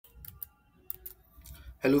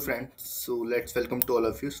Hello friends, so let's welcome to all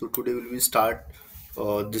of you. So today we will start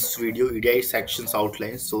this video EDI sections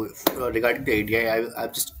outline. So regarding the EDI,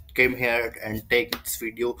 I've just came here and take this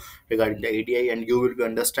video regarding the EDI, and you will be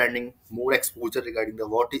understanding more exposure regarding the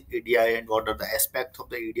what is EDI and what are the aspects of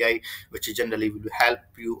the EDI, which generally will help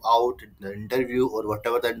you out in the interview or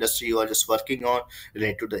whatever the industry you are just working on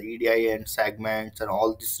related to the EDI and segments and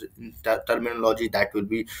all this terminology that will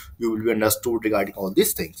be you will be understood regarding all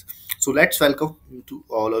these things. So let's welcome to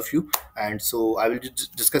all of you. And so I will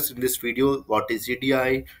just discuss in this video what is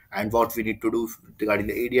EDI and what we need to do regarding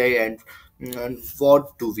the EDI, and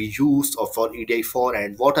what do we use or for EDI for,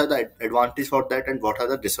 and what are the advantages for that and what are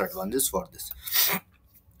the disadvantages for this.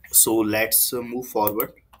 So let's move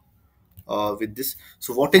forward with this.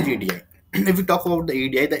 So, what is EDI? If we talk about the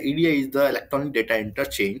EDI is the electronic data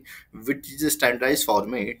interchange, which is a standardized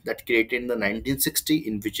format that created in the 1960,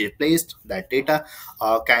 in which it placed that data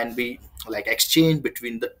can be like exchanged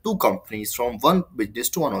between the two companies from one business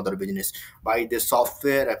to another business by their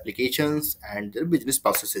software applications and their business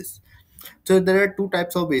processes. So there are two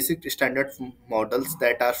types of basic standard models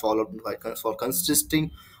that are followed by for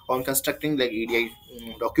consisting on constructing like EDI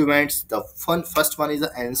documents. The first one is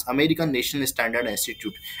the American National Standard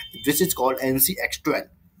Institute, which is called NCX12.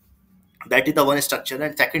 That is the one structure,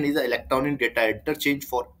 and second is the electronic data interchange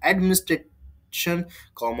for administration,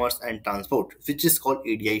 commerce, and transport, which is called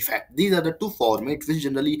EDI fact. These are the two formats which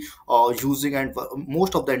generally are using, and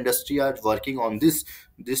most of the industry are working on these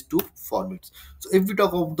two formats. So if we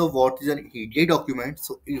talk about the what is an EDI document,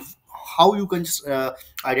 so if how you can just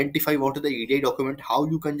identify what is the EDI document, how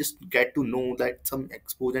you can just get to know that some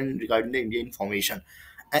exposure regarding the EDI information.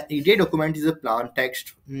 An EDI document is a plain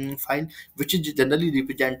text file which is generally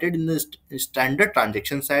represented in the standard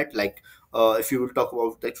transaction set. Like if you will talk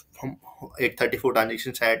about like from 834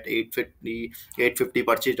 transaction set, 850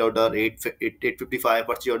 purchase order, 855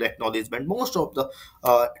 purchase order acknowledgement. Most of the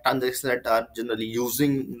transactions that are generally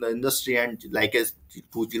using in the industry, and like as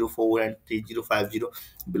 204 and 3050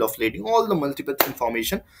 bill of lading, all the multiple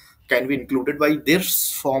information can be included by their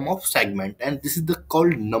form of segment, and this is the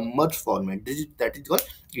called numbered format. That is called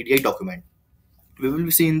EDI document. We will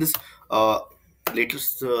be seeing this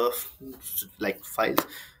latest like files.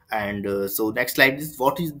 And so next slide is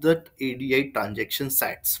what is the EDI transaction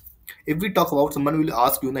sets. If we talk about, someone will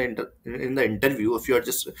ask you in in the interview, if you are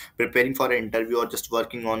just preparing for an interview or just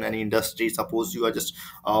working on any industry, suppose you are just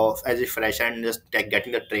as a fresh and just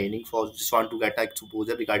getting the training for just want to get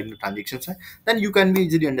exposure regarding the transaction side, then you can be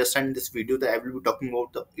easily understand in this video that I will be talking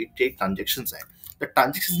about the EDI transaction side. The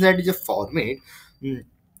transaction side is a format, mm,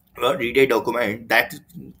 a EDI document that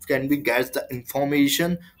can be gets the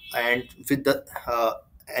information and with the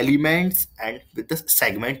elements and with the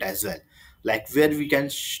segment as well, like where we can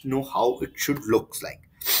know how it should looks like.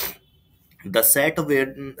 The set were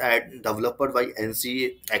developed by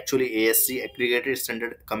NC, actually ASC, Aggregated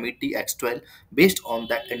Standard Committee X12, based on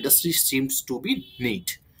that industry seems to be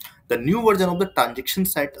neat. The new version of the transaction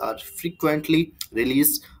set are frequently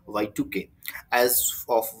released Y2K. As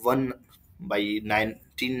of one by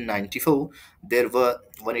 1994, there were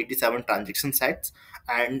 187 transaction sets,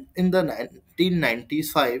 and in the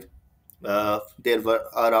 1995 there were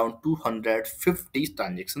around 250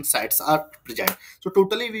 transaction sites are present. So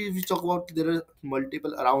totally we talk about there are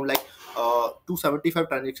multiple around like 275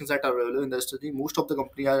 transactions that are available in the industry. Most of the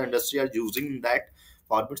company or industry are using that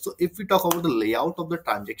format. So if we talk about the layout of the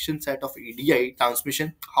transaction set of EDI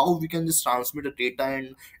transmission, how we can just transmit the data,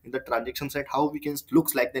 and in the transaction set how we can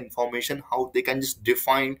looks like the information, how they can just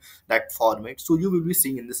define that format. So you will be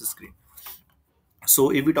seeing in this screen.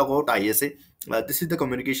 So if we talk about ISA, this is the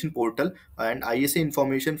communication portal, and ISA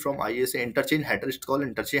information from ISA interchange header is called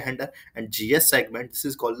interchange header, and GS segment this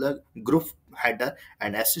is called the group header,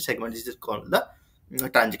 and ST segment this is called the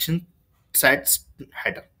transaction sets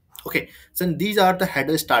header. Okay, so these are the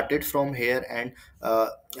headers started from here, uh,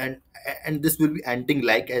 and and this will be ending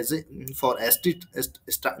like as a for ST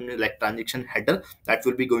like transaction header, that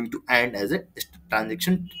will be going to end as a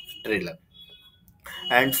transaction trailer,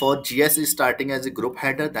 and for GS is starting as a group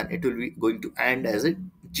header, then it will be going to end as a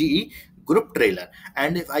GE group trailer.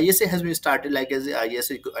 And if ISA has been started like as a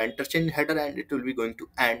ISA interchange header, and it will be going to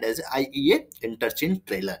end as IEA interchange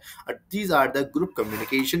trailer. These are the group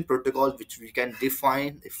communication protocols which we can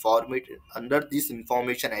define a format. Under this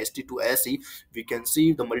information ST to SE, we can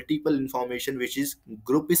see the multiple information which is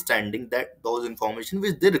group is standing, that those information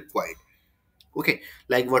which they required. Okay,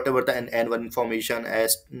 like whatever the N1 information,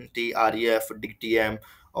 ST, REF, DTM,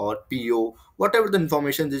 or PO, whatever the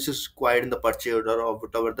information this is required in the purchase order, or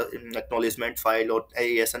whatever the acknowledgement file or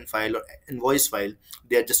ASN file or invoice file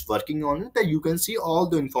they are just working on it, that you can see all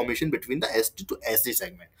the information between the SD to SD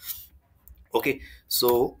segment. Okay,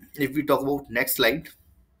 so if we talk about next slide,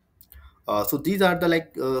 so these are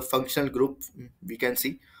the functional group, we can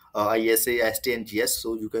see ISA, ST, and GS.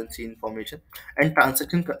 So you can see information and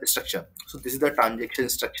transaction structure. So this is the transaction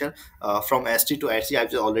structure from ST to SC.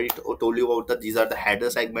 I've just already told you about that. These are the header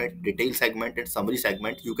segment, detail segment, and summary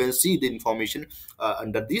segment. You can see the information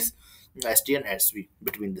under these ST and SV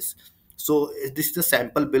between this. So this is the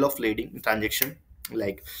sample bill of lading transaction.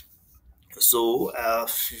 Like, so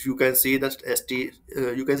you can see that st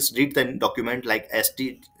you can read the document like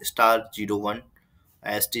st star 01,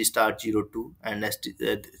 st star 02, and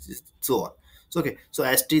st so on. So okay, so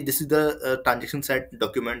st, this is the transaction set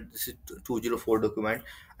document, this is 204 document,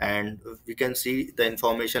 and we can see the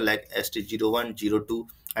information like st 01, 02.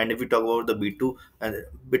 And if we talk about the b2, and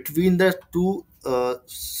between the two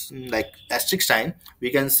asterisk sign, we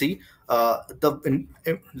can see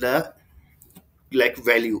the like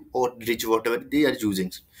value or reach whatever they are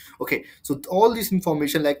using. Okay, so all this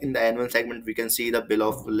information, like in the annual segment, we can see the bill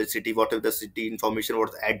of city, whatever the city information,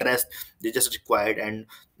 what the address they just required, and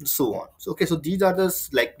so on. So okay, so these are the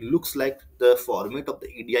looks like the format of the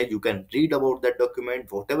EDI. You can read about that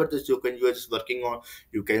document, whatever this you are just working on,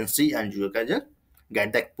 you can see, and you can just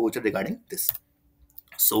get the exposure regarding this.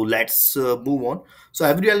 So let's move on. So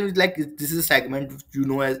everyone is like, this is a segment, you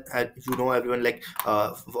know everyone, like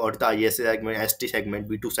for the ISA segment, ST segment,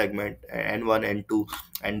 B2 segment, N1, N2,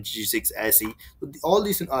 and G6 SE. So all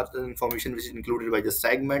these are the information which is included by the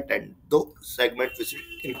segment, and the segment which is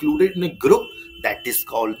included in a group, that is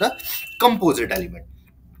called the composite element.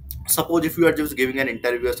 Suppose if you are just giving an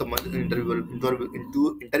interview, or someone interviewer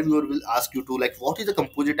will ask you to, like, what is a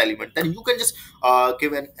composite element, then you can just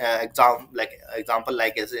give an example,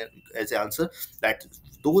 like as an answer, that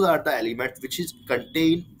those are the elements which is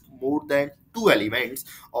contain more than two elements,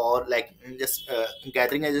 or like just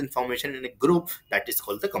gathering as information in a group, that is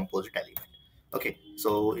called the composite element. Okay,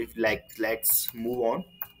 so if like, let's move on.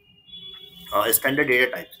 Standard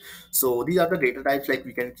data types. So these are the data types, like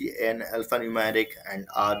we can see an alphanumeric and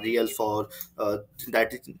R real for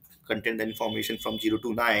that is contain the information from 0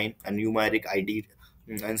 to 9, and numeric ID,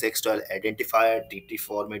 and sexual identifier, DT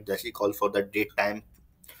format, that we call for the date time.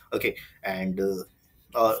 Okay, and this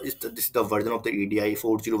is the version of the EDI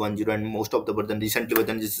 4010, and most of the version, recently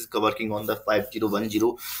version, this is working on the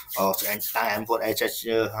 5010. And time for HH,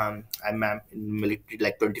 I'm in military,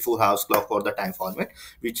 like 24 hours clock for the time format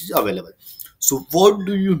which is available. So what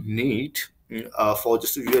do you need for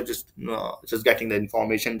just, you are just getting the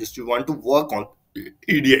information, just you want to work on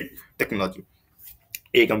EDI technology?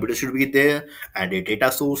 A computer should be there, and a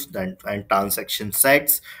data source, then and transaction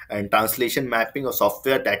sets, and translation mapping of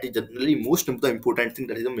software. That is generally most of the important thing,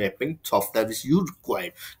 that is the mapping software which you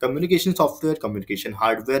require. Communication software, communication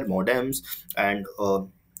hardware, modems, and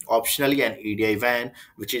optionally an EDI WAN,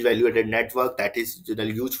 which is value-added network, that is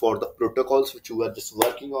generally used for the protocols which you are just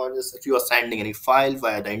working on. Is if you are sending any file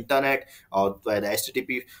via the internet or via the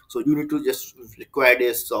HTTP, so you need to just require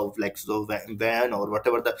this of like, so WAN or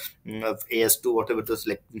whatever the AS2, whatever the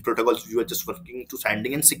like protocols you are just working to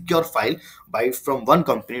sending in secure file by from one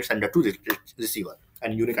company sender to receiver,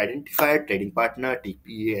 and unique identifier, trading partner,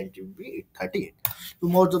 TPA, and TP38. So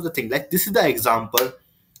most of the thing, like this is the example.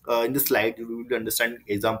 In the slide, you will understand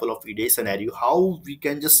example of EDA scenario, how we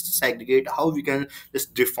can just segregate, how we can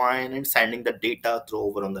just define and sending the data through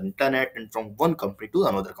over on the internet and from one company to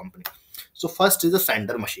another company. So first is the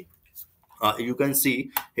sender machine. You can see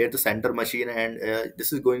here the sender machine, and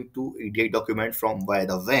this is going to EDI document from via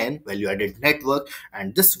the WAN, value added network,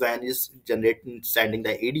 and this WAN is generating, sending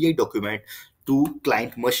the EDI document to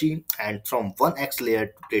client machine, and from one X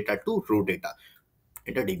layer data to raw data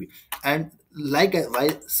into DB. And like why,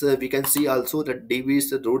 so we can see also that DB is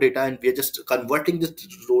the raw data, and we are just converting this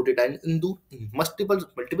raw data into multiple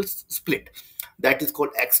split, that is called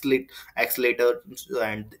accelerator,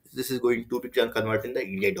 and this is going to be converted in the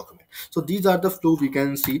EDI document. So these are the flow we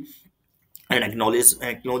can see. And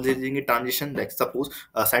acknowledging a transition, like suppose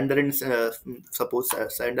sender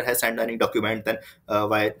has sent any document, then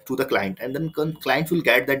via to the client, and then client will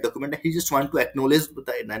get that document, and he just want to acknowledge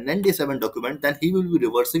the ND7 document, then he will be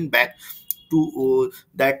reversing back to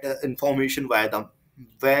that information via the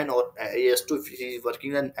WAN or AS2. If he is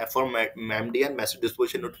working on for MD and message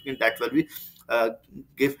disposition notification, that will be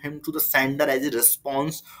give him to the sender as a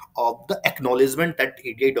response of the acknowledgement that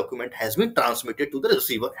EDI document has been transmitted to the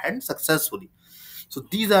receiver and successfully. So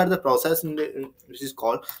these are the process which is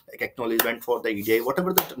called like acknowledgement for the EDI,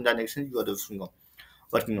 whatever the transaction you are doing on.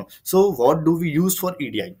 working on. So what do we use for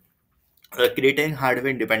EDI? Creating hardware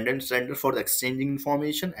independent standard for the exchanging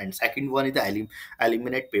information, and second one is the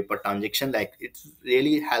eliminate paper transaction. Like it's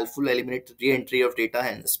really helpful eliminate the re-entry of data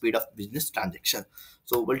and speed of business transaction.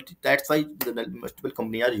 So well, that's why the multiple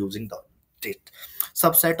company are using the it.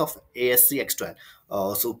 Subset of ASC extra.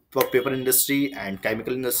 So for paper industry and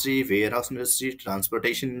chemical industry, warehouse industry,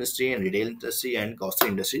 transportation industry, and retail industry, and grocery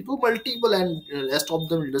industry. So multiple and rest of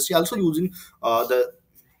the industry also using the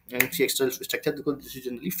NFC external structure, because this is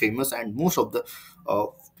generally famous and most of the uh,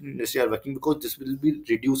 industry are working, because this will be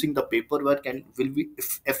reducing the paperwork and will be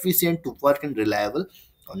efficient to work and reliable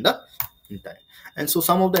on the internet. And so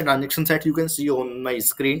some of the transactions that you can see on my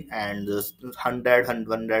screen, and the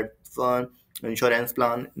 100 insurance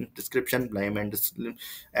plan description,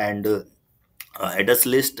 and address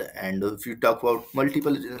list. And if you talk about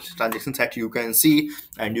multiple transactions that you can see,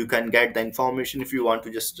 and you can get the information. If you want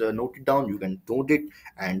to just note it down, you can note it.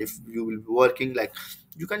 And if you will be working, like,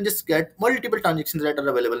 you can just get multiple transactions that are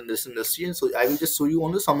available in this industry. And so I will just show you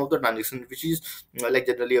only some of the transactions which is like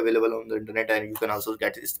generally available on the internet. And you can also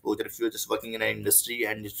get exposure if you're just working in an industry,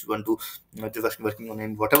 and if you want to just working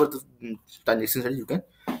on whatever the transactions that you can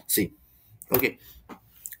see. Okay,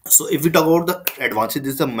 so if we talk about the advances,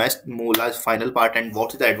 this is the most more large final part. And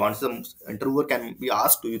what is the advances? The interviewer can be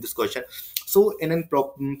asked to you this question. So in a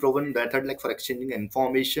proven method, like for exchanging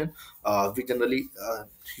information, we generally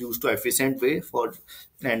use to efficient way for,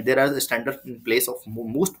 and there are the standard in place of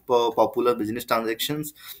most popular business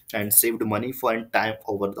transactions, and saved money for and time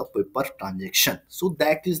over the paper transaction. So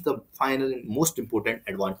that is the final and most important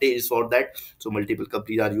advantage for that. So multiple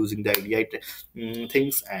companies are using the EDI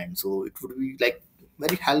things, and so it would be like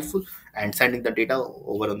very helpful, and sending the data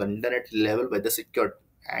over on the internet level by the secured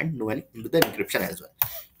and knowing with the encryption as well.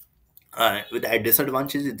 With the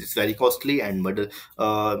disadvantages, it is very costly, and middle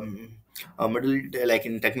like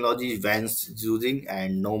in technology vans using,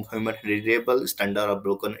 and no human readable standard are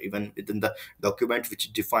broken even within the document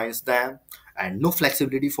which defines them, and no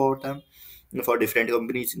flexibility for them. For different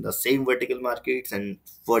companies in the same vertical markets, and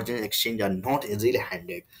virgin exchange are not easily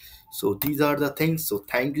handled. So these are the things. So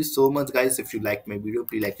thank you so much, guys. If you like my video,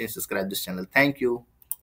 please like and subscribe this channel. Thank you.